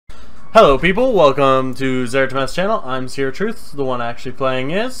Hello people, welcome to Zaretameth's channel. I'm Seer. The one actually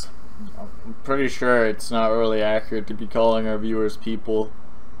playing is... I'm pretty sure it's not really accurate to be calling our viewers people.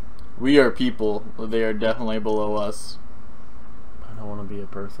 We are people, but they are definitely below us. I don't want to be a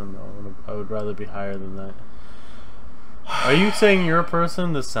person though, I would rather be higher than that. Are you saying you're a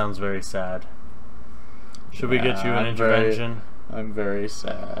person? This sounds very sad. Should we get you an intervention? I'm very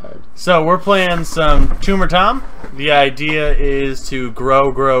sad. So we're playing some TUMOR Tahm. The idea is to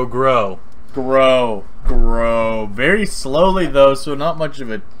grow. Grow. Very slowly though, so not much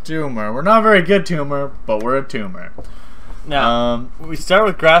of a tumor. We're not very good tumor, but we're a tumor. Now, we start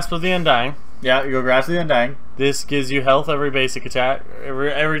with Grasp of the Undying. Yeah, you go Grasp of the Undying. This gives you health every basic attack.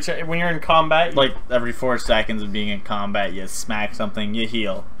 When you're in combat, like every 4 seconds of being in combat, you smack something, you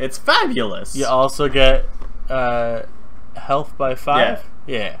heal. It's fabulous. You also get health by 5.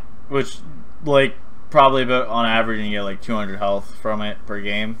 Yeah. Which, like, probably about on average you get like 200 health from it per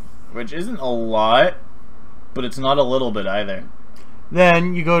game, which isn't a lot, but it's not a little bit either.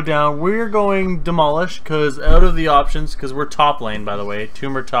 Then you go down. We're going Demolish because out of the options, because we're top lane, by the way.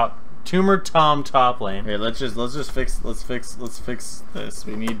 TUMOR Tahm top lane. Here, let's fix this.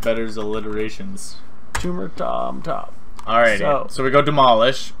 We need better alliterations. TUMOR Tahm top. Alrighty. So we go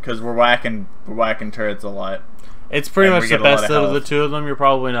Demolish because we're whacking turrets a lot. It's pretty much the best out of the two of them. You're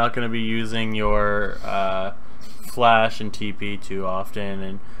probably not going to be using your Flash and TP too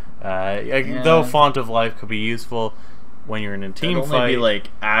often, and though Font of Life could be useful when you're in a team fight. Only be like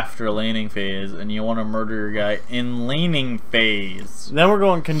after laning phase, and you want to murder your guy in laning phase. Then we're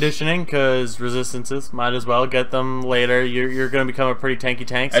going Conditioning because resistances might as well get them later. You're going to become a pretty tanky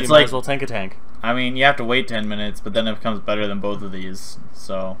tank, so you might as well tank a tank. I mean, you have to wait 10 minutes, but then it becomes better than both of these.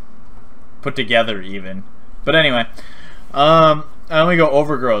 So put together even. But anyway, and we go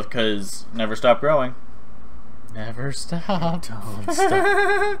Overgrowth because never stop growing. Never stop. Don't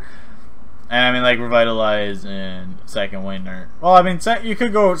stop. And I mean, like Revitalize and Second Wind, or well, I mean, you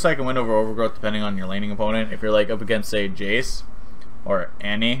could go Second Wind over Overgrowth depending on your laning opponent. If you're like up against, say, Jace or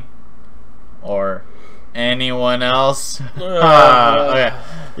Annie or anyone else, okay,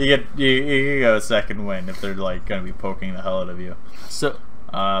 you go Second Wind if they're like gonna be poking the hell out of you. So.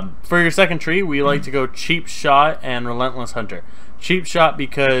 For your second tree, we like to go Cheap Shot and Relentless Hunter. Cheap Shot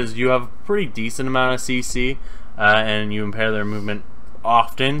because you have a pretty decent amount of CC, and you impair their movement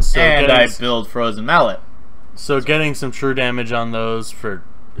often. So and I build Frozen Mallet. So getting some true damage on those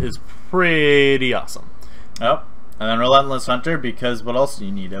is pretty awesome. Yep. And then Relentless Hunter because what else do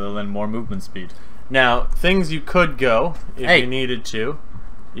you need other than more movement speed? Now, things you could go if you needed to.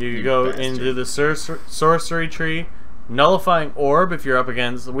 You could go into the Sorcery Tree. Nullifying Orb if you're up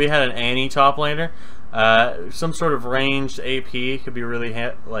against... We had an Annie top laner. Some sort of ranged AP could be really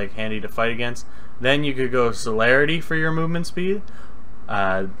handy to fight against. Then you could go Celerity for your movement speed.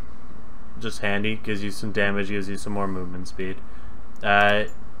 Just handy. Gives you some damage, gives you some more movement speed. If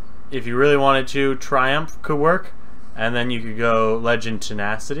you really wanted to, Triumph could work. And then you could go Legend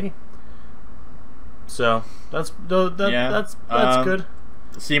Tenacity. So, that's good.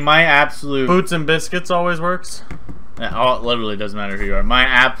 See, my absolute... Boots and Biscuits always works. Oh, it literally doesn't matter who you are. My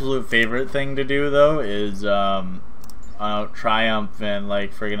absolute favorite thing to do though is Triumph and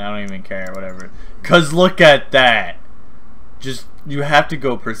like friggin' I don't even care, whatever. Cause look at that. Just you have to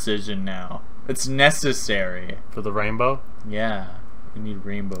go precision now. It's necessary. For the rainbow? Yeah. You need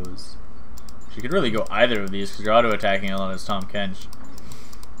rainbows. You could really go either of these because you're auto attacking a lot as Tahm Kench.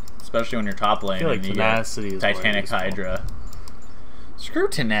 Especially when you're top lane. I feel like Tenacity is Titanic Hydra. Screw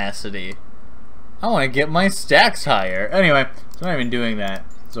Tenacity. I want to get my stacks higher. Anyway, so I'm not even doing that.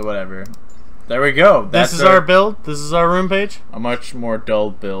 So whatever. There we go. This is our build. This is our room page. A much more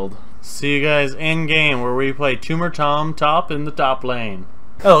dull build. See you guys in game where we play TUMOR Tahm top in the top lane.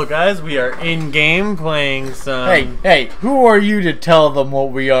 Hello guys, we are in game playing some... Hey, who are you to tell them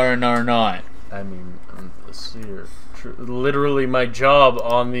what we are and are not? I mean, I'm the Seer. Literally my job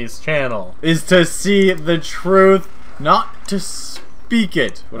on this channel is to see the truth, not to speak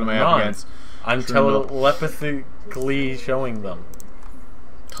it. What am I up against? I'm telepathically showing them.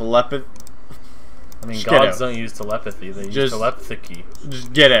 Telepath. I mean, gods don't use telepathy; they use telepathy.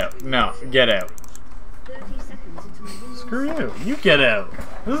 Just get out. No, get out. 30 seconds into Screw you. You get out.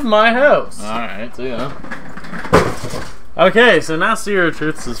 This is my house. All right, see ya. Okay, so now Seer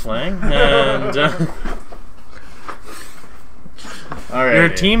is playing, and all right, your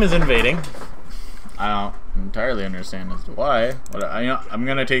team is invading. I don't entirely understand as to why, but I'm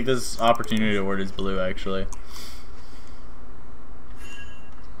gonna take this opportunity to word his blue actually.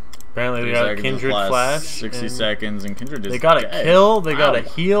 Apparently they got a Kindred flash. 60 seconds and Kindred is They got a kill, they got a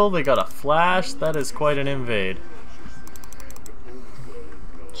heal, they got a flash. That is quite an invade.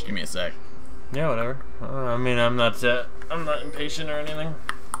 Just give me a sec. Yeah, whatever. I mean, I'm not impatient or anything.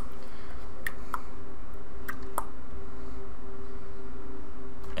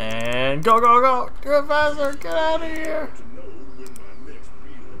 And go, go, go! Do it faster! Get out of here!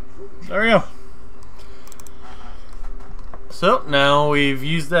 There we go. So now we've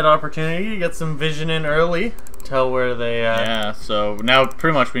used that opportunity to get some vision in early. Tell where they. Yeah. So now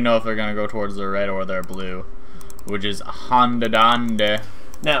pretty much we know if they're gonna go towards the red or their blue, which is Honda Donde.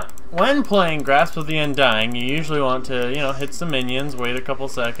 Now, when playing Grasp of the Undying, you usually want to, you know, hit some minions, wait a couple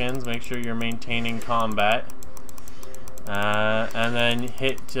seconds, make sure you're maintaining combat, and then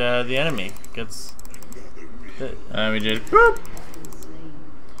hit the enemy. Gets. We just boop.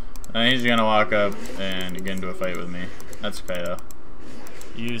 And he's gonna walk up and get into a fight with me. That's okay though.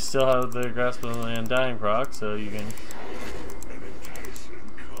 You still have the Grasp of the Undying proc, so you can.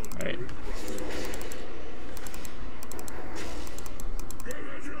 Right.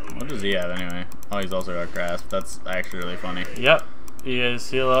 What does he have anyway? Oh, he's also got Grasp. That's actually really funny. Yep. He has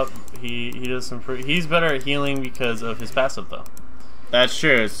heal up. He does some. He's better at healing because of his passive, though. That's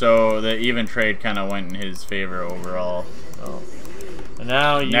true. So the even trade kind of went in his favor overall. Oh. And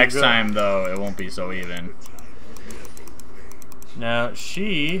now you next time though, it won't be so even. Now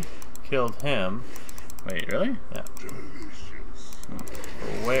she killed him. Wait, really? Yeah.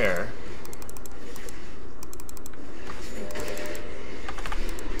 Where?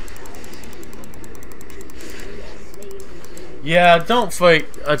 Yeah, don't fight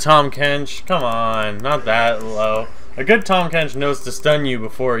a Tahm Kench. Come on, not that low. A good Tahm Kench knows to stun you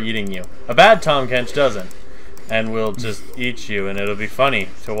before eating you. A bad Tahm Kench doesn't. And will just eat you, and it'll be funny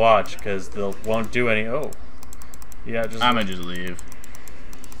to watch, because they won't do any... Oh. Yeah, just... I'ma just leave.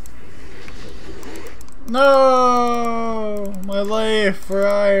 No! My life for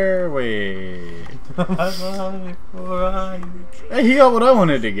ire. Wait. My life for ire. Hey, he got what I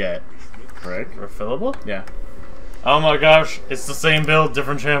wanted to get. Correct. Refillable? Yeah. Oh my gosh, it's the same build,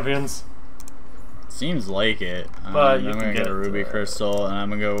 different champions. Seems like it. But you I'm can gonna get a ruby crystal, and I'm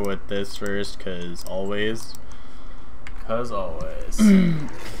gonna go with this first, cause always. Cause always.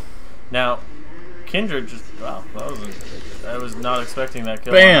 Now, Kindred just wow, I was not expecting that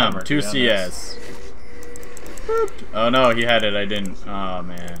kill. Bam! Hammer, 2 CS. Oh no, he had it. I didn't. Oh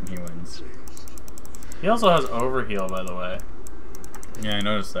man, he wins. He also has overheal, by the way. Yeah, I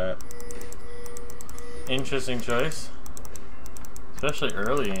noticed that. Interesting choice, especially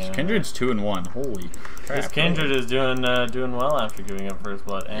early. Kindred's 2-1. Holy crap! This Kindred is doing well after giving up first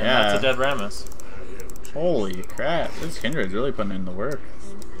blood, and yeah. that's a dead Rammus. Holy crap! This Kindred's really putting in the work.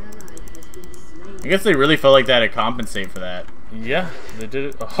 I guess they really felt like that to compensate for that. Yeah, they did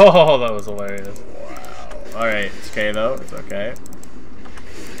it. Oh, that was hilarious. Wow. Alright, it's okay though. It's okay.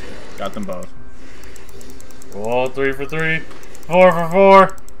 Got them both. Oh, 3 for 3. 4 for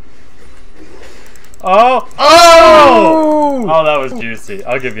 4. Oh! Oh! Oh, that was juicy.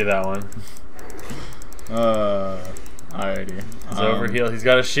 I'll give you that one. Alrighty. He's overheal. He's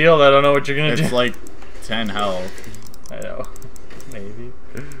got a shield. I don't know what you're gonna do. It's like 10 health. I know. Maybe.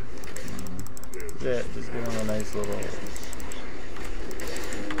 Yeah, just give him a nice little...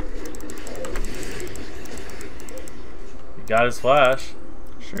 He got his flash.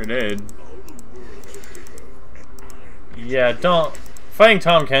 Sure did. Yeah, don't... Fighting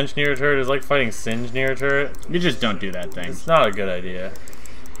Tahm Kench near a turret is like fighting Singe near a turret. You just don't do that thing. It's not a good idea.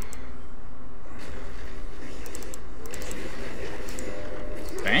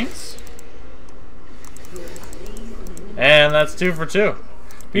 Thanks. And that's 2 for 2.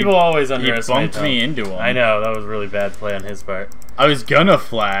 People always underestimate. He bumped me into him. I know, that was a really bad play on his part. I was gonna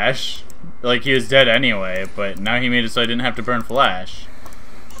flash. Like, he was dead anyway, but now he made it so I didn't have to burn flash.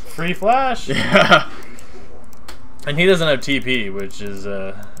 Free flash! Yeah. And he doesn't have TP, which is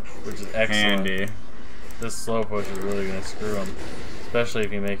excellent. Handy. This slow push is really gonna screw him, especially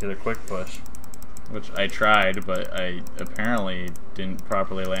if you make it a quick push. Which I tried, but I apparently didn't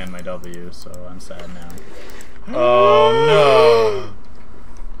properly land my W, so I'm sad now. Oh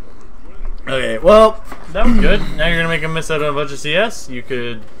no! Okay, well, that was good. Now you're gonna make him miss out on a bunch of CS. You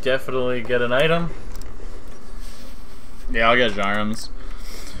could definitely get an item. Yeah, I'll get Jarums.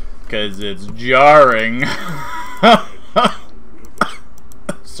 Because it's jarring.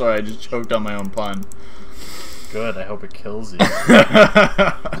 Sorry, I just choked on my own pun. Good, I hope it kills you.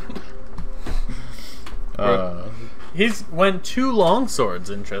 He's went 2 longswords.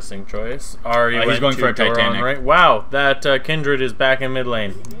 Interesting choice. He's going for a Titanic. Right? Wow, that Kindred is back in mid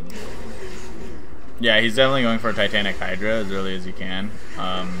lane. Yeah, he's definitely going for a Titanic Hydra as early as he can.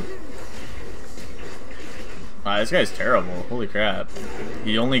 This guy's terrible. Holy crap.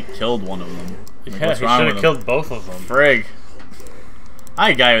 He only killed one of them. Like, yeah, he should have killed both of them. Frig.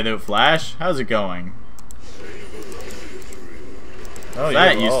 Hi, guy without flash. How's it going? Oh, Is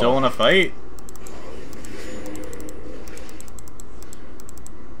that you still want to fight?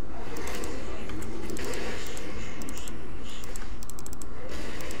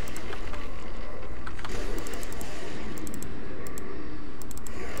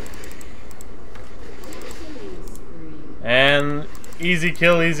 And easy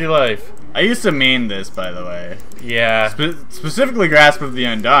kill, easy life. I used to main this, by the way. Yeah. Specifically Grasp of the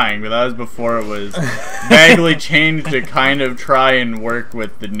Undying, but that was before it was vaguely changed to kind of try and work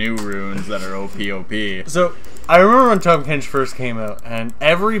with the new runes that are OP. So, I remember when Tahm first came out, and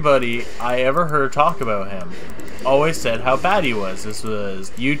everybody I ever heard talk about him always said how bad he was. This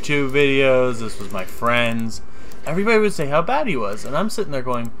was YouTube videos, this was my friends. Everybody would say how bad he was, and I'm sitting there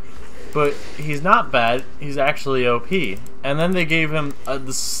going, but he's not bad, he's actually OP. And then they gave him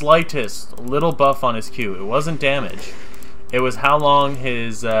the slightest little buff on his Q. It wasn't damage. It was how long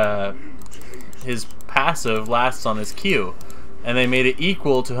his passive lasts on his Q. And they made it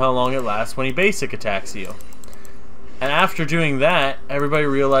equal to how long it lasts when he basic attacks you. And after doing that, everybody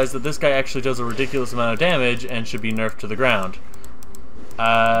realized that this guy actually does a ridiculous amount of damage and should be nerfed to the ground.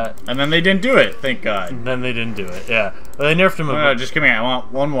 And then they didn't do it, thank God. And then they didn't do it, yeah. But they nerfed him a No, just come here, I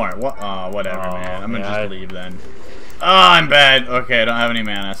want one more. Whatever, man. I'm gonna just leave then. Oh, I'm bad. Okay, I don't have any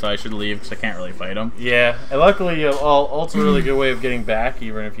mana, so I should leave because I can't really fight him. Yeah, and luckily, ult's a really good way of getting back,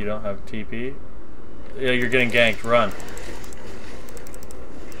 even if you don't have TP. Yeah, you're getting ganked, run.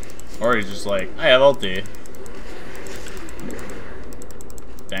 Or he's just like, I have ulti.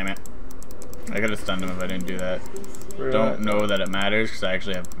 Damn it. I could have stunned him if I didn't do that. Don't know that it matters because I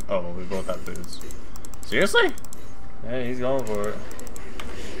actually have. Oh, well, we both have boots. Seriously? Yeah, he's going for it.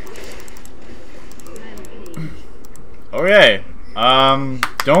 Okay.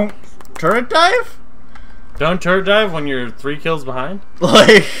 Don't turret dive? Don't turret dive when you're 3 kills behind?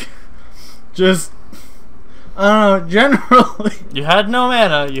 Like, just. I don't know, generally. You had no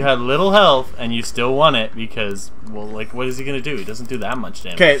mana, you had little health, and you still won it because, well, like, what is he gonna do? He doesn't do that much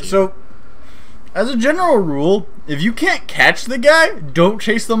damage. Okay, so. As a general rule, if you can't catch the guy, don't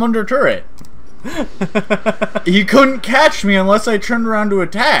chase them under turret. He couldn't catch me unless I turned around to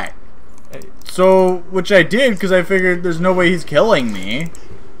attack. So, which I did because I figured there's no way he's killing me.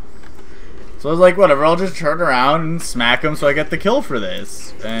 So I was like, whatever, I'll just turn around and smack him so I get the kill for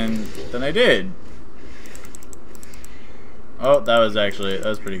this. And then I did. Oh, that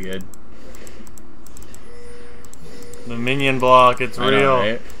was pretty good. The minion block, it's real. Know,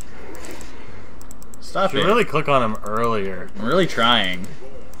 right? Stop it. You should really click on him earlier. I'm really trying.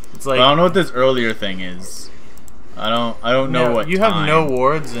 It's like, but I don't know what this earlier thing is. I don't know what you time. have no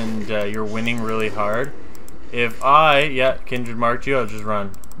wards and you're winning really hard. If Kindred marked you, I'll just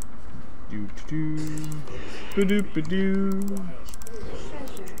run. I'm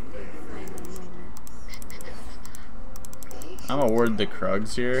gonna ward the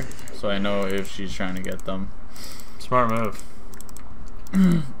Krugs here, so I know if she's trying to get them. Smart move.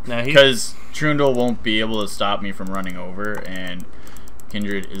 Now because Trundle won't be able to stop me from running over, and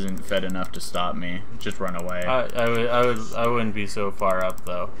Kindred isn't fed enough to stop me. Just run away. I wouldn't be so far up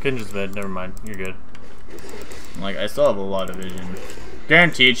though. Kindred's mid. Never mind. You're good. Like I still have a lot of vision.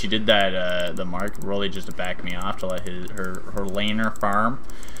 Guaranteed, she did that. The mark really just to back me off to let her laner farm.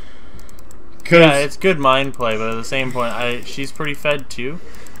 Yeah, it's good mind play, but at the same point, she's pretty fed too.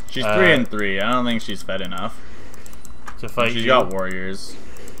 She's 3 and 3. I don't think she's fed enough to fight. She's got warriors,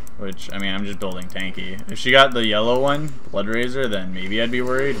 which I mean, I'm just building tanky. If she got the yellow one, Bloodraiser, then maybe I'd be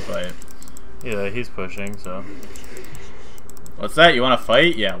worried. But yeah, he's pushing. So what's that? You want to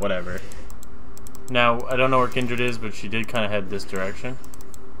fight? Yeah, whatever. Now I don't know where Kindred is, but she did kind of head this direction.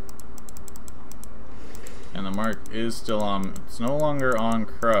 And the mark is still on. It's no longer on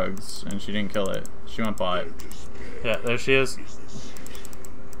Krugs, and she didn't kill it. She went bot. Yeah, there she is.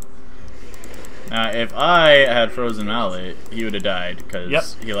 Now, if I had frozen Mallet, he would have died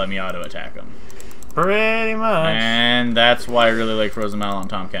because he let me auto attack him. Pretty much. And that's why I really like frozen Mallet on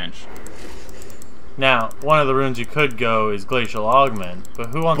Tahm Kench. Now, one of the runes you could go is Glacial Augment,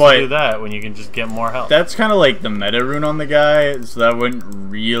 but who wants to do that when you can just get more health? That's kind of like the meta rune on the guy, so that wouldn't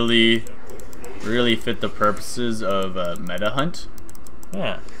really fit the purposes of meta hunt.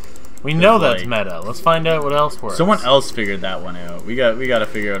 Yeah, we know that's meta. Let's find out what else works. Someone else figured that one out. We got to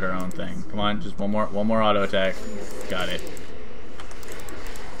figure out our own thing. Come on, just one more auto attack. Got it.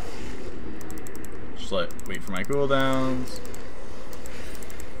 Just wait for my cooldowns.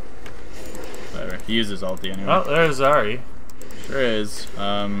 Whatever. He uses ulti anyway. Oh, there's Zari. Sure is.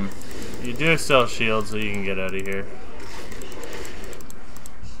 You do sell shield so you can get out of here.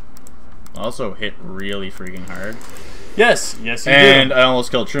 Also hit really freaking hard. Yes, yes, you And did. I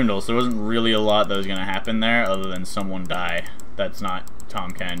almost killed Trundle, so there wasn't really a lot that was going to happen there other than someone die. That's not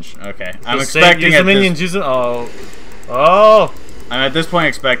Tahm Kench. Okay. I'm expecting use the minions, use it. Oh. Oh! I'm at this point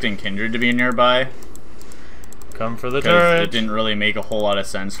expecting Kindred to be nearby. Come for the turret. It didn't really make a whole lot of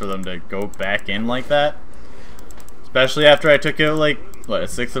sense for them to go back in like that. Especially after I took out, like, what, a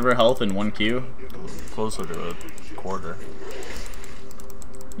sixth of her health in 1 Q? Closer to a quarter.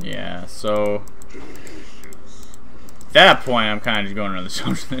 Yeah, so... At that point, I'm kind of just going around the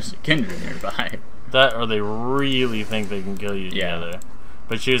assumption there's a Kindred nearby. That, or they really think they can kill you together.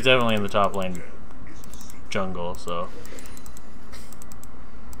 But she was definitely in the top lane jungle, so...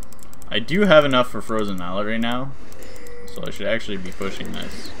 I do have enough for Frozen Mallet right now, so I should actually be pushing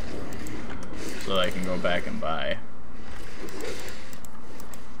this so that I can go back and buy.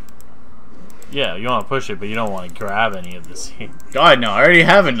 Yeah, you want to push it, but you don't want to grab any of this. God, no, I already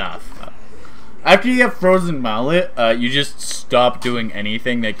have enough. After you get Frozen Mallet, you just stop doing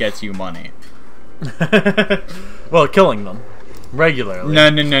anything that gets you money. Well, killing them. Regularly. No.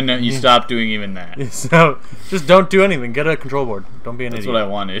 You stop doing even that. So, just don't do anything. Get a control board. Don't be an That's idiot. what I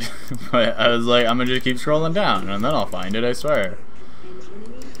wanted. But I was like, I'm going to just keep scrolling down, and then I'll find it, I swear.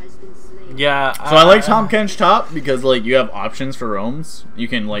 Yeah. So I like Tahm Kench top because, like, you have options for roams. You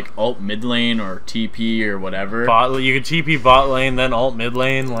can, like, ult mid lane or TP or whatever. You can TP bot lane, then ult mid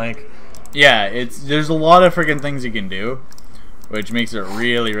lane, like... Yeah, there's a lot of freaking things you can do, which makes it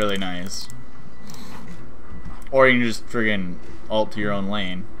really, really nice. Or you can just friggin' ult to your own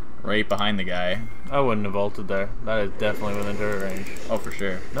lane, right behind the guy. I wouldn't have ulted there. That is definitely within turret range. Oh, for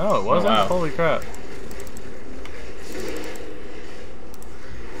sure. No, it wasn't. Oh, wow. Holy crap.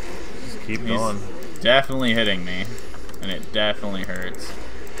 Just keep going. Definitely hitting me, and it definitely hurts.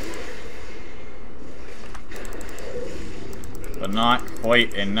 But not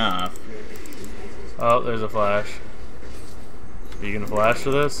quite enough. Oh, there's a flash. Are you gonna flash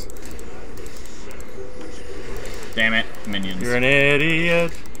for this? Damn it, minions. You're an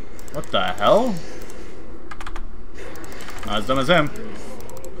idiot. What the hell? Not as dumb as him.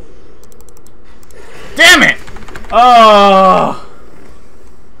 Damn it! Oh!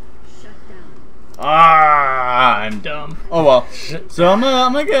 Ah, I'm dumb. Oh well. So I'm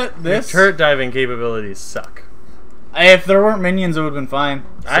gonna get this. Your turret diving capabilities suck. If there weren't minions, it would have been fine.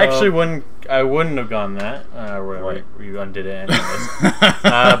 I actually wouldn't. I wouldn't have gone that. Where you undid it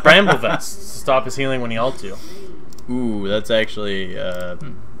anyways. Bramble Vest. Stop his healing when he ults you. Ooh, that's actually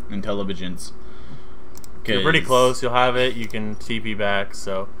intelligence. You're pretty close. You'll have it. You can TP back,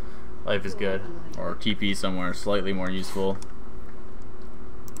 so life is good. Or TP somewhere slightly more useful.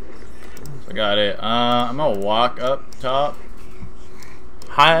 So I got it. I'm gonna walk up top.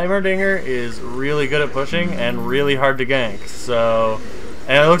 Heimerdinger is really good at pushing and really hard to gank. So,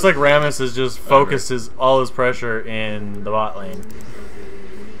 and it looks like Rammus has just focused all his pressure in the bot lane.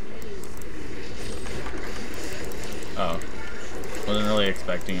 Oh, wasn't really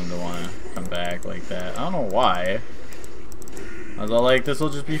expecting him to want to come back like that. I don't know why. I was all like, this will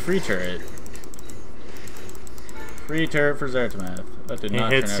just be free turret. Free turret for Zaretameth. That did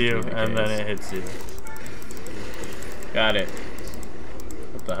not. It hits you, and then it hits you. Got it.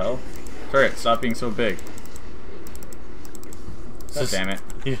 What the hell? Turret, stop being so big. God damn it.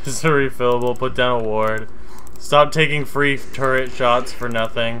 Use a refillable, put down a ward. Stop taking free turret shots for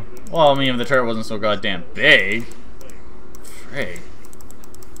nothing. Well, I mean, if the turret wasn't so goddamn big. Frig.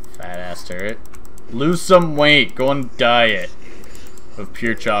 Fat ass turret. Lose some weight. Go on diet of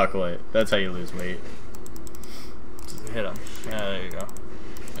pure chocolate. That's how you lose weight. Just hit him. Yeah, there you go.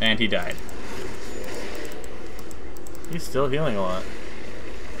 And he died. He's still healing a lot.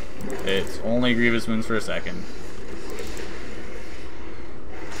 It's only Grievous Wounds for a second.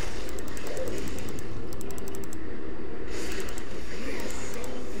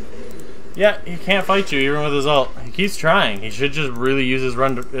 Yeah, he can't fight you even with his ult. He keeps trying. He should just really use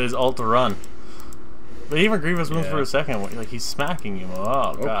his ult to run. But even Grievous Wounds for a second, like he's smacking you.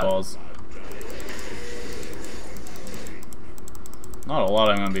 Oh god. Balls. Not a lot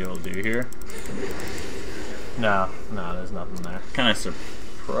I'm gonna be able to do here. No, there's nothing there. Kind of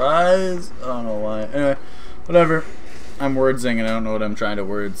surprised. I don't know why. Anyway, whatever. I'm wordsing and I don't know what I'm trying to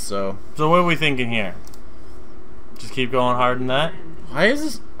words, so. So what are we thinking here? Just keep going hard in that? Why is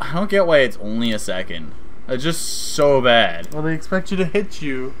this? I don't get why it's only a second. It's just so bad. Well, they expect you to hit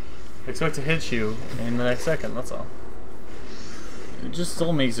you. They expect to hit you in the next second, that's all. It just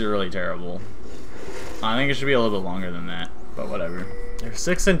still makes it really terrible. I think it should be a little bit longer than that, but whatever. You're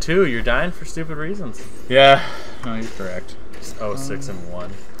 6 and 2. You're dying for stupid reasons. Yeah, no, you're correct. Oh, 6 and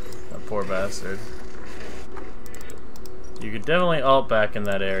 1. That poor bastard. You could definitely ult back in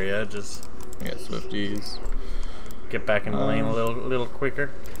that area. Just I got Swifties. get back in the lane a little quicker.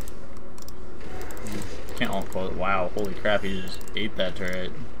 Can't all close. Wow, holy crap! He just ate that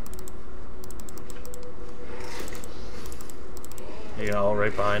turret. You got all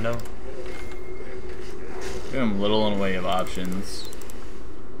right behind him. Give him little in the way of options.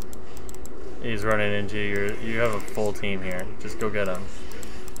 He's running into your. You have a full team here. Just go get him.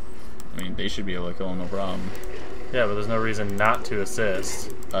 I mean, they should be able to kill him, no problem. Yeah, but there's no reason not to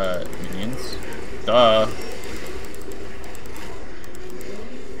assist. Minions? Duh.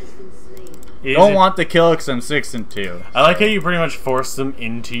 Easy. Don't want the kill because I'm 6-2. I like how you pretty much forced them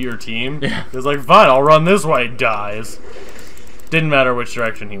into your team. Yeah. It's like, fine, I'll run this way. Dies. Didn't matter which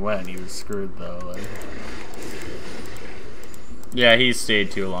direction he went. He was screwed though. Like. Yeah, he stayed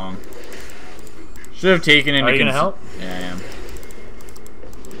too long. Should have taken into. Are you gonna help? Yeah, I am.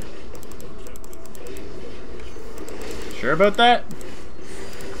 Sure about that? I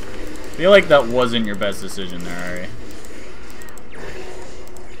feel like that wasn't your best decision there, Ari.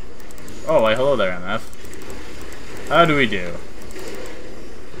 Oh, why, hello there, MF. How do we do?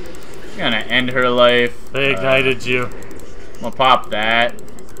 Gonna end her life. They ignited you. I'm gonna pop that.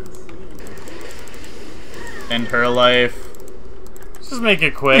 End her life. Just make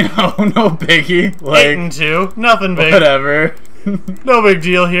it quick. No biggie. Like, 8 and 2. Nothing big. whatever. No big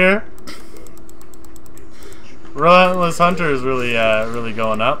deal here. Relentless Hunter is really, really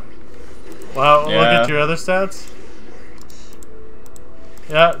going up. Wow, Yeah. look at your other stats.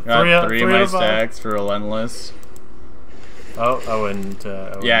 Yeah, Got three of my 5. stacks for Relentless. Oh, I wouldn't.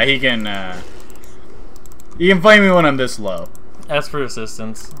 Yeah, he can find me when I'm this low. Ask for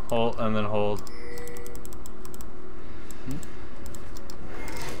assistance. Hold and then hold.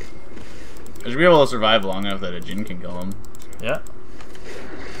 I should be able to survive long enough that a Jin can kill him. Yeah.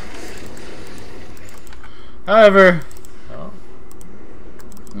 However, Oh.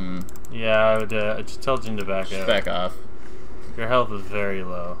 Yeah, I would just tell Jin to back just out. back off. Your health is very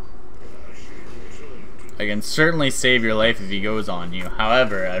low. I can certainly save your life if he goes on you.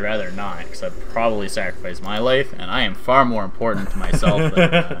 However, I'd rather not, because I'd probably sacrifice my life, and I am far more important to myself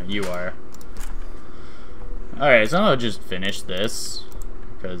than you are. Alright, so I'm gonna just finish this,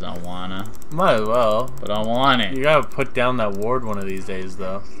 because I wanna. Might as well. But I want it. You gotta put down that ward one of these days,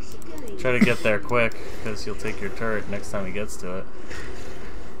 though. Try to get there quick, because you'll take your turret next time he gets to it.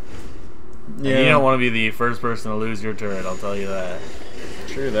 Yeah. And you don't want to be the first person to lose your turret, I'll tell you that.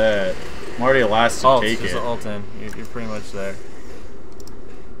 True that. I'm already last to take just it. Ult in. You're pretty much there.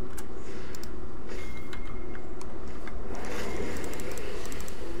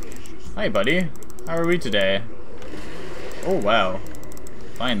 Hi, buddy. How are we today? Oh, wow.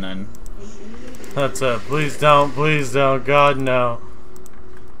 Fine, then. That's please don't, God, no.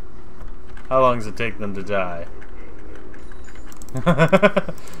 How long does it take them to die?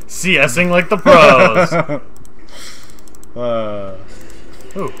 CSing like the pros.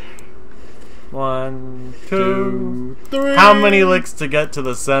 Ooh. 1, 2, 3. How many licks to get to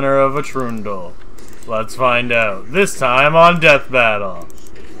the center of a trundle? Let's find out. This time on Death Battle.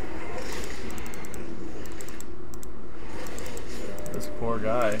 This poor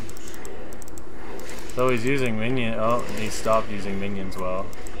guy. So he's using minion. Oh, he stopped using minions well.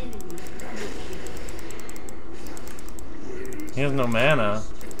 He has no mana.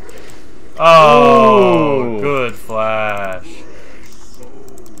 Oh, Ooh. Good flash.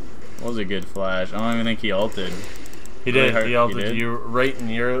 Was a good flash. I don't even think he ulted. He did. Really He ulted you right in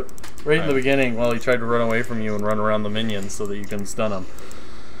the beginning while he tried to run away from you and run around the minions so that you can stun him.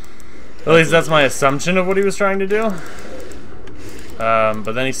 At least that's my assumption of what he was trying to do.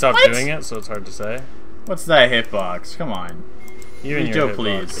 But then he stopped doing it, so it's hard to say. What's that hitbox? Come on. You and your Joe,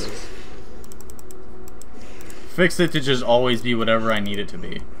 please. hitboxes. Fix it to just always be whatever I need it to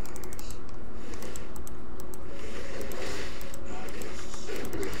be.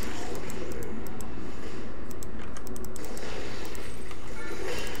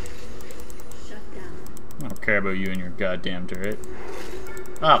 I don't care about you and your goddamn turret.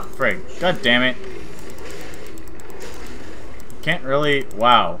 Oh, frig. God damn it. Can't really...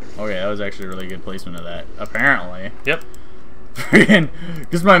 Wow. Okay, that was actually a really good placement of that. Apparently. Yep.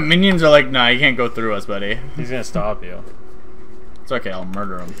 Because my minions are like, nah, you can't go through us, buddy. He's gonna stop you. It's okay, I'll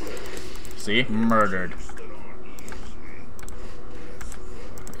murder him. See? Murdered.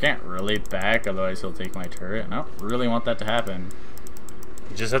 I can't really back, otherwise he'll take my turret. I don't really want that to happen.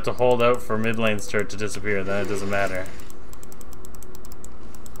 You just have to hold out for mid lane's turret to disappear, then it doesn't matter.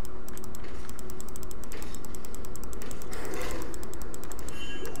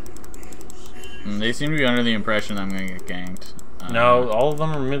 They seem to be under the impression I'm going to get ganked. No, all of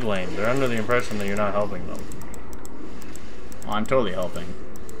them are mid lane. They're under the impression that you're not helping them. Oh, I'm totally helping.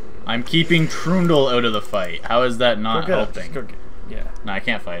 I'm keeping Trundle out of the fight. How is that not helping? Yeah. No, I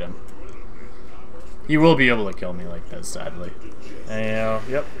can't fight him. He will be able to kill me like this, sadly. And,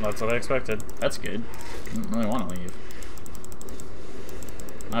 yep, that's what I expected. That's good. I don't really want to leave.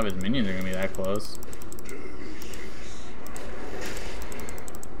 Not if his minions are going to be that close.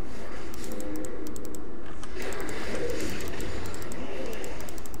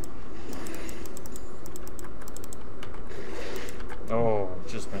 Oh,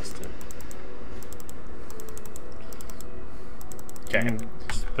 just missed it. Okay.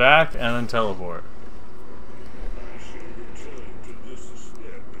 Just back and then teleport.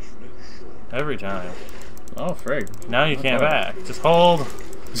 Every time. Oh, frig. Now you can't back. Just hold.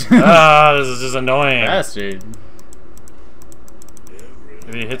 Ah, this is just annoying. Bastard.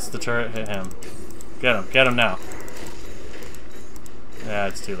 If he hits the turret, hit him. Get him. Get him now. Yeah,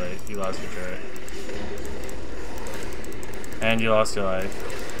 it's too late. You lost your turret. And you lost your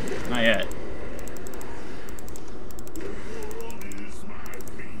life. Not yet.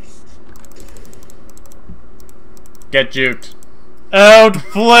 Get juked.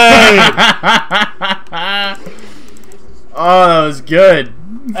 Outplayed! Oh, that was good.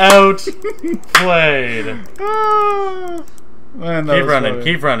 Outplayed. Man, Keep running. Funny.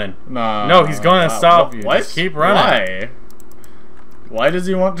 Keep running. No. No, he's going to stop you. What? Just keep running. Why? Why does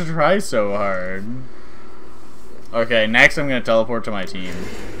he want to try so hard? Okay, next I'm going to teleport to my team.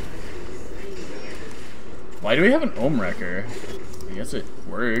 Why do we have an Ohm Wrecker? I guess it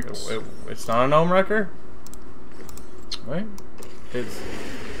works. It's not an Ohm Wrecker? What?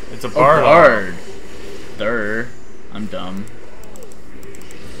 It's a bard. Bard. Durr. I'm dumb.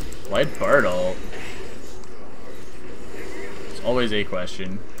 Why'd Bard ult? It's always a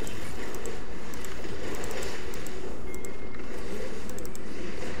question.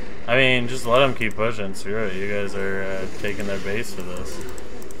 I mean, just let them keep pushing. Screw it. You guys are taking their base for this.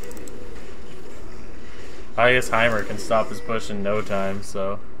 I guess Heimer can stop his push in no time,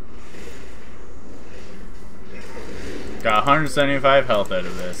 so. Got 175 health out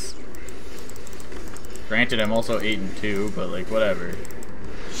of this. Granted, I'm also 8-2, but like, whatever.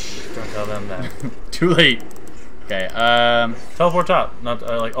 Shh, don't tell them that. Too late. Okay, teleport top, not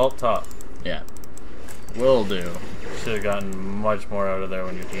like alt top. Yeah. Will do. Should have gotten much more out of there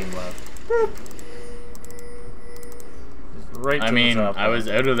when your team left. Boop. Right. I mean, I was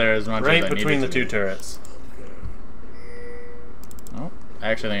out of there as much as I needed to. Right between the two turrets. Oh,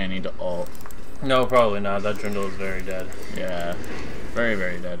 actually, I need to ult. No, probably not. That Trundle is very dead. Yeah, very,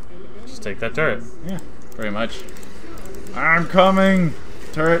 very dead. Just take that turret. Yeah, pretty much. I'm coming,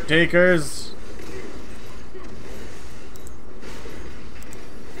 turret takers.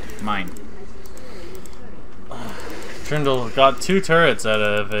 Mine. Trundle got 2 turrets out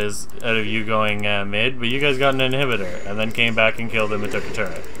of you going mid, but you guys got an inhibitor, and then came back and killed him and took a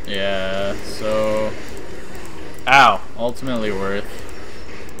turret. Yeah, so... Ow. Ultimately worth.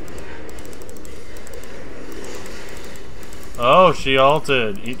 Oh, she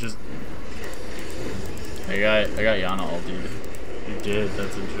ulted. He just... I got Yana ulted. You did,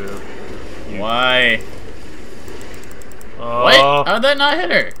 that's untrue. Why? Oh. What? How'd that not hit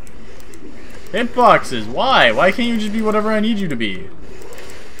her? Hitboxes, why? Why can't you just be whatever I need you to be?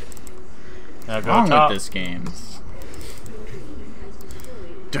 Now What's go wrong top. with this game?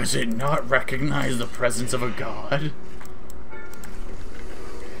 Does it not recognize the presence of a god?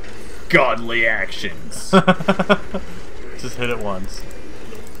 Godly actions. Just hit it once.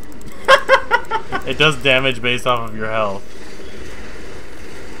 It does damage based off of your health.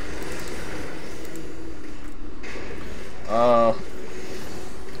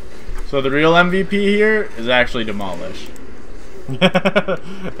 So the real MVP here is actually Demolish.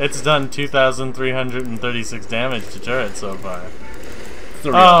 It's done 2,336 damage to turrets so far.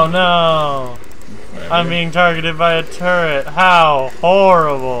 Oh no! Whatever. I'm being targeted by a turret. How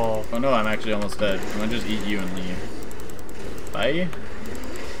horrible! Oh no, I'm actually almost dead. I'm gonna just eat you and leave. Bye.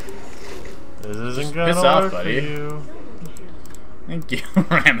 This isn't just gonna piss off, work buddy. for you. Thank you.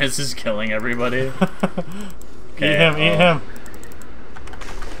 Rammus is killing everybody. Okay, eat him.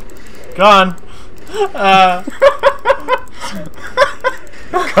 Gone.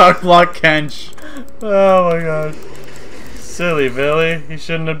 Cockblock Kench. Oh my gosh. Silly Billy. He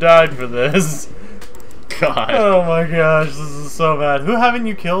shouldn't have died for this. God. Oh my gosh, this is so bad. Who haven't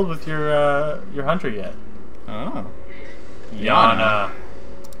you killed with your hunter yet? Oh. Yana.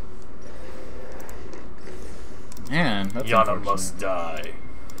 Man, that's Yana must die.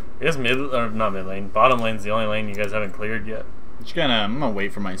 I guess not mid lane. Bottom lane's the only lane you guys haven't cleared yet. I'm gonna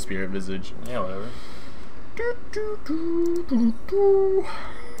wait for my Spirit Visage. Yeah, whatever.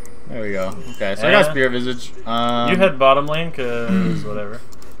 There we go. Okay, so I got Spirit Visage. You had bottom lane, cause whatever.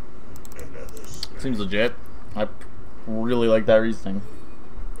 Seems legit. I really like that reasoning.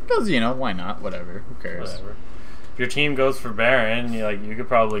 Because, you know, why not? Whatever. Who cares? Whatever. If your team goes for Baron, you could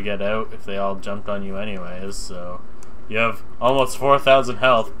probably get out if they all jumped on you anyways, so... You have almost 4,000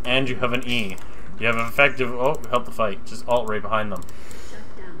 health, and you have an E. You have an effective... Oh, help the fight. Just ult right behind them.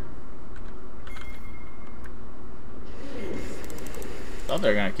 Thought they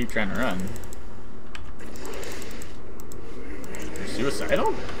were gonna keep trying to run. You're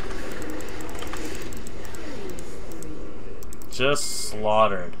suicidal? Just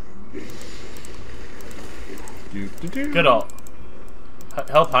slaughtered. Good ult.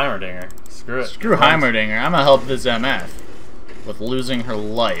 Help Heimerdinger. Screw it. Screw Heimerdinger. I'm gonna help this MF with losing her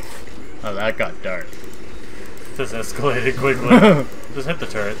life. Oh, that got dark. Just escalated quickly. Just hit the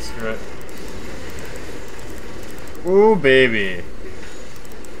turret. Screw it. Ooh, baby.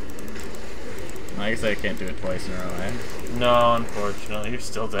 I guess I can't do it twice in a row, eh? No, unfortunately. You're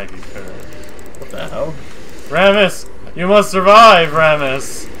still taking turret. What the hell? Rammus! You must survive,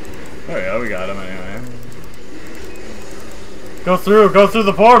 Rammus! Oh yeah, we got him anyway. Go through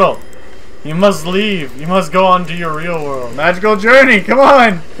the portal! You must leave. You must go on to your real world. Magical journey, come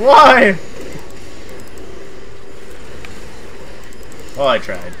on! Why? Well, I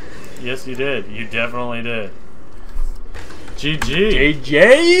tried. Yes, you did. You definitely did. GG.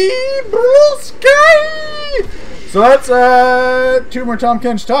 JJ Blue Sky! So that's TUMOR Tahm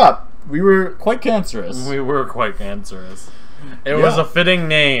Kench top. We were quite cancerous. We were quite cancerous. It was a fitting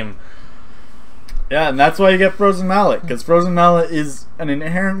name. Yeah, and that's why you get Frozen Mallet, because Frozen Mallet is an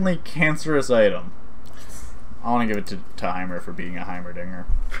inherently cancerous item. I want to give it to Heimer for being a Heimerdinger.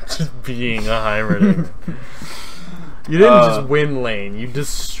 Just being a Heimerdinger. You didn't just win lane, you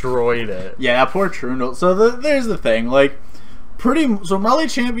destroyed it. Yeah, poor Trundle. So there's the thing, like, so melee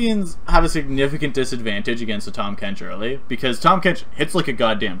champions have a significant disadvantage against a Tahm Kench early, because Tahm Kench hits like a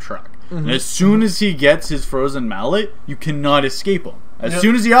goddamn truck. And as soon as he gets his Frozen Mallet, you cannot escape him. As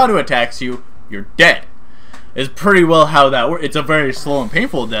soon as he auto-attacks you, you're dead. It's pretty well how that works. It's a very slow and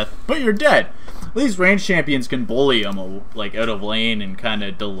painful death, but you're dead. At least range champions can bully him like out of lane and kind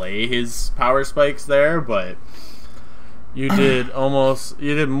of delay his power spikes there, but you did about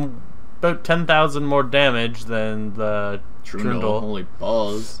 10,000 more damage than the Trundle. Holy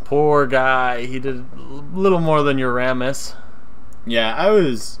balls. Poor guy. He did a little more than your Rammus. Yeah, I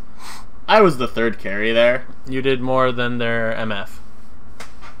was the third carry there. You did more than their MF.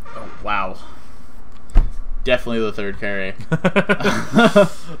 Oh, wow. Definitely the third carry.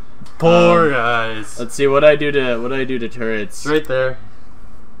 Poor guys. Let's see what I do to turrets. Right there.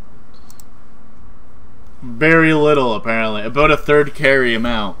 Very little, apparently. About a third carry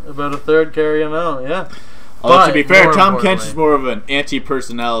amount. About a third carry amount, yeah. Although to be fair, Tahm Kench is more of an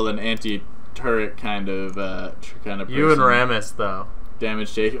anti-personnel than anti-turret kind of person. You and Rammus, though.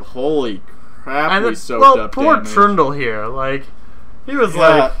 Damage take. Holy crap! And we soaked up poor damage. Trundle here, like. He was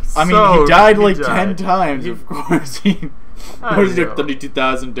I mean, he died like 10 times, of course. He did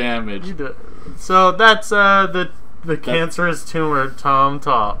 32,000 damage. So that's the cancerous tumor Tahm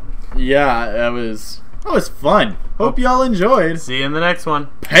top. Yeah, that was fun. Hope y'all enjoyed. See you in the next one.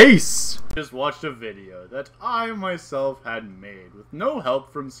 Peace! Just watched a video that I myself had made with no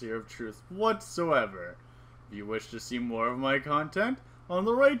help from Seer of Truth whatsoever. If you wish to see more of my content, on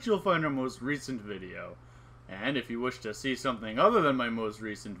the right you'll find our most recent video. And if you wish to see something other than my most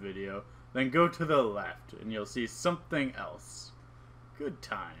recent video, then go to the left and you'll see something else. Good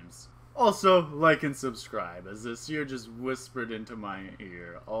times. Also, like and subscribe, as this Seer just whispered into my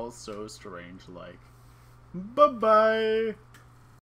ear, all so strange like. Bye-bye!